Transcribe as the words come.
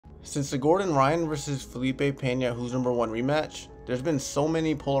Since the Gordon-Ryan vs Felipe Pena Who's Number 1 rematch, there's been so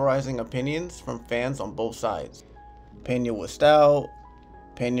many polarizing opinions from fans on both sides. Pena was stout,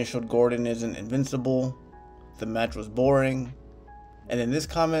 Pena showed Gordon isn't invincible, the match was boring, and then this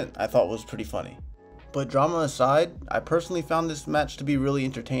comment I thought was pretty funny. But drama aside, I personally found this match to be really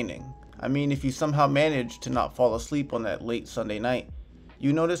entertaining. I mean, if you somehow managed to not fall asleep on that late Sunday night,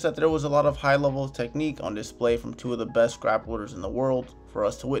 you notice that there was a lot of high level technique on display from two of the best grapplers in the world for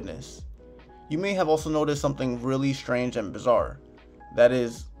us to witness. You may have also noticed something really strange and bizarre. That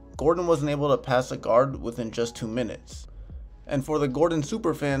is, Gordon wasn't able to pass a guard within just 2 minutes. And for the Gordon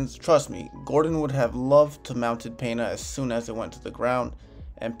superfans, trust me, Gordon would have loved to mounted Pena as soon as it went to the ground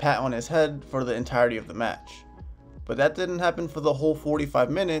and pat on his head for the entirety of the match. But that didn't happen for the whole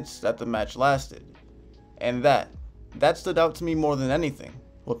 45 minutes that the match lasted. And that stood out to me more than anything.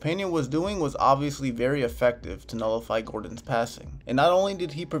 What Pena was doing was obviously very effective to nullify Gordon's passing. And not only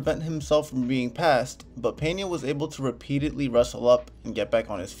did he prevent himself from being passed, but Pena was able to repeatedly wrestle up and get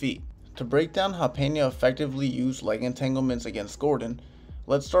back on his feet. To break down how Pena effectively used leg entanglements against Gordon,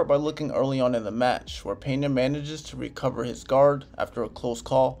 let's start by looking early on in the match, where Pena manages to recover his guard after a close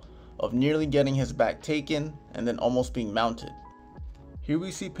call of nearly getting his back taken and then almost being mounted. Here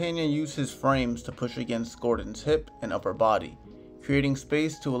we see Pena use his frames to push against Gordon's hip and upper body, creating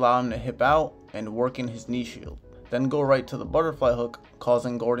space to allow him to hip out and work in his knee shield, then go right to the butterfly hook,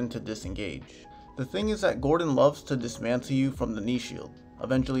 causing Gordon to disengage. The thing is that Gordon loves to dismantle you from the knee shield,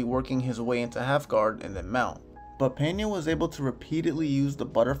 eventually working his way into half guard and then mount. But Pena was able to repeatedly use the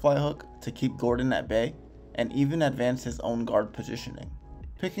butterfly hook to keep Gordon at bay and even advance his own guard positioning.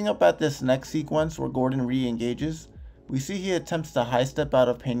 Picking up at this next sequence where Gordon re-engages, we see he attempts to high step out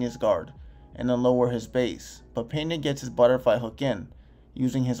of Pena's guard and then lower his base, but Pena gets his butterfly hook in,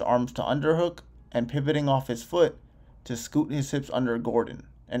 using his arms to underhook and pivoting off his foot to scoot his hips under Gordon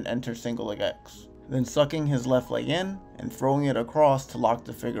and enter single leg X, then sucking his left leg in and throwing it across to lock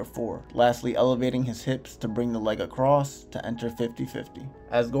the figure 4, lastly elevating his hips to bring the leg across to enter 50-50.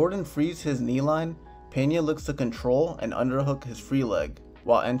 As Gordon frees his knee line, Pena looks to control and underhook his free leg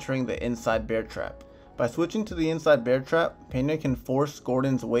while entering the inside bear trap. By switching to the inside bear trap, Pena can force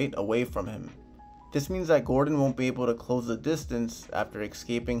Gordon's weight away from him. This means that Gordon won't be able to close the distance after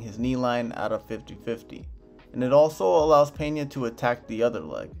escaping his knee line out of 50-50. And it also allows Pena to attack the other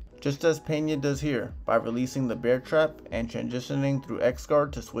leg, just as Pena does here by releasing the bear trap and transitioning through X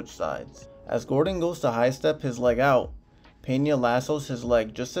guard to switch sides. As Gordon goes to high step his leg out, Pena lassos his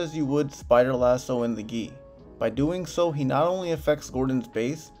leg just as you would spider lasso in the gi. By doing so, he not only affects Gordon's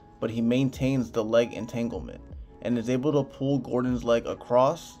base, but he maintains the leg entanglement and is able to pull Gordon's leg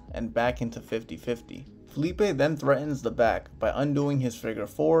across and back into 50-50. Felipe then threatens the back by undoing his figure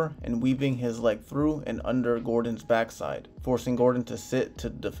 4 and weaving his leg through and under Gordon's backside, forcing Gordon to sit to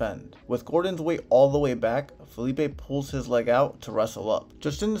defend. With Gordon's weight all the way back, Felipe pulls his leg out to wrestle up.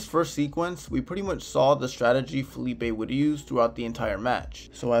 Just in this first sequence, we pretty much saw the strategy Felipe would use throughout the entire match.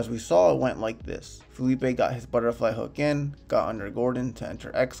 So as we saw, it went like this. Felipe got his butterfly hook in, got under Gordon to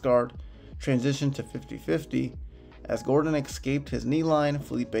enter X guard, transitioned to 50-50. As Gordon escaped his knee line,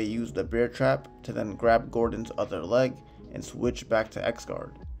 Felipe used the bear trap to then grab Gordon's other leg and switch back to X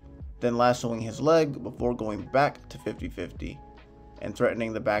guard, then lassoing his leg before going back to 50-50 and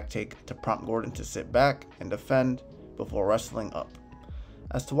threatening the back take to prompt Gordon to sit back and defend before wrestling up.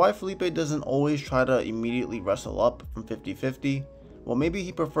 As to why Felipe doesn't always try to immediately wrestle up from 50-50, well, maybe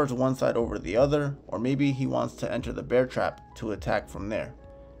he prefers one side over the other, or maybe he wants to enter the bear trap to attack from there.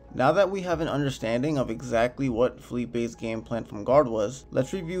 Now that we have an understanding of exactly what Felipe's game plan from guard was,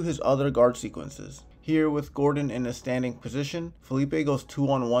 let's review his other guard sequences. Here, with Gordon in a standing position, Felipe goes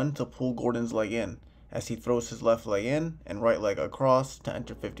 2-on-1 to pull Gordon's leg in, as he throws his left leg in and right leg across to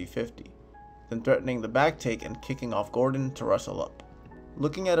enter 50-50, then threatening the back take and kicking off Gordon to wrestle up.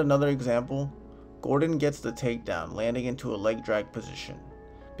 Looking at another example, Gordon gets the takedown, landing into a leg drag position.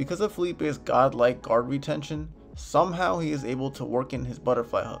 Because of Felipe's godlike guard retention, somehow he is able to work in his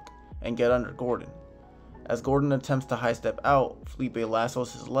butterfly hook and get under Gordon. As Gordon attempts to high step out, Felipe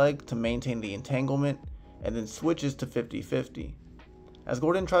lassos his leg to maintain the entanglement and then switches to 50-50. As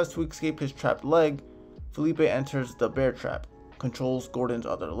Gordon tries to escape his trapped leg, Felipe enters the bear trap, controls Gordon's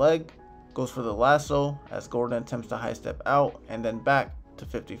other leg, goes for the lasso as Gordon attempts to high step out and then back to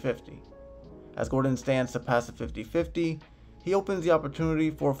 50-50. As Gordon stands to pass the 50-50, he opens the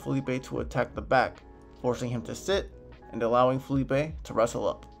opportunity for Felipe to attack the back, forcing him to sit and allowing Felipe to wrestle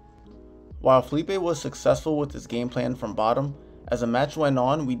up. While Felipe was successful with his game plan from bottom, as the match went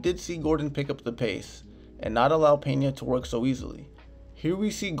on, we did see Gordon pick up the pace and not allow Pena to work so easily. Here we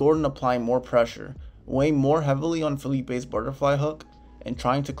see Gordon applying more pressure, weighing more heavily on Felipe's butterfly hook, and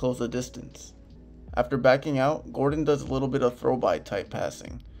trying to close the distance. After backing out, Gordon does a little bit of throw-by type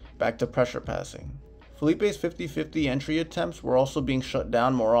passing, back to pressure passing. Felipe's 50-50 entry attempts were also being shut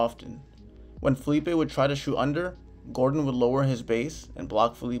down more often. When Felipe would try to shoot under, Gordon would lower his base and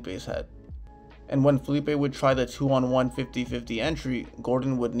block Felipe's head. And when Felipe would try the 2-on-1 50-50 entry,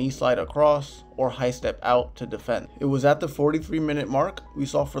 Gordon would knee slide across or high step out to defend. It was at the 43-minute mark we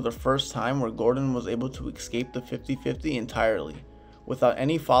saw for the first time where Gordon was able to escape the 50-50 entirely, without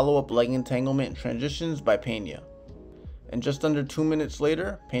any follow-up leg entanglement transitions by Pena. And just under 2 minutes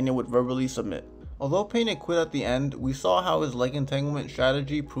later, Pena would verbally submit. Although Pena quit at the end, we saw how his leg entanglement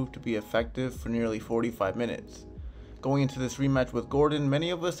strategy proved to be effective for nearly 45 minutes. Going into this rematch with Gordon, many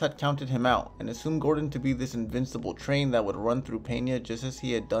of us had counted him out and assumed Gordon to be this invincible train that would run through Pena just as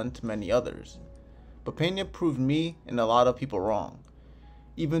he had done to many others. But Pena proved me and a lot of people wrong.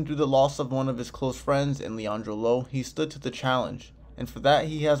 Even through the loss of one of his close friends in Leandro Lo, he stood to the challenge, and for that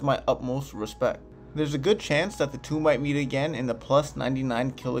he has my utmost respect. There's a good chance that the two might meet again in the plus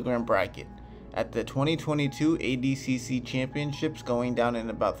 99 kilogram bracket at the 2022 ADCC Championships going down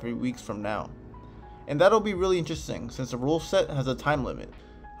in about 3 weeks from now. And that'll be really interesting since the rule set has a time limit.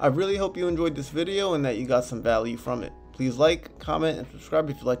 I really hope you enjoyed this video and that you got some value from it. Please like, comment, and subscribe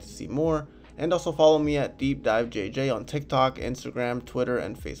if you'd like to see more. And also follow me at DeepDiveJJ on TikTok, Instagram, Twitter,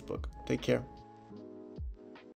 and Facebook. Take care.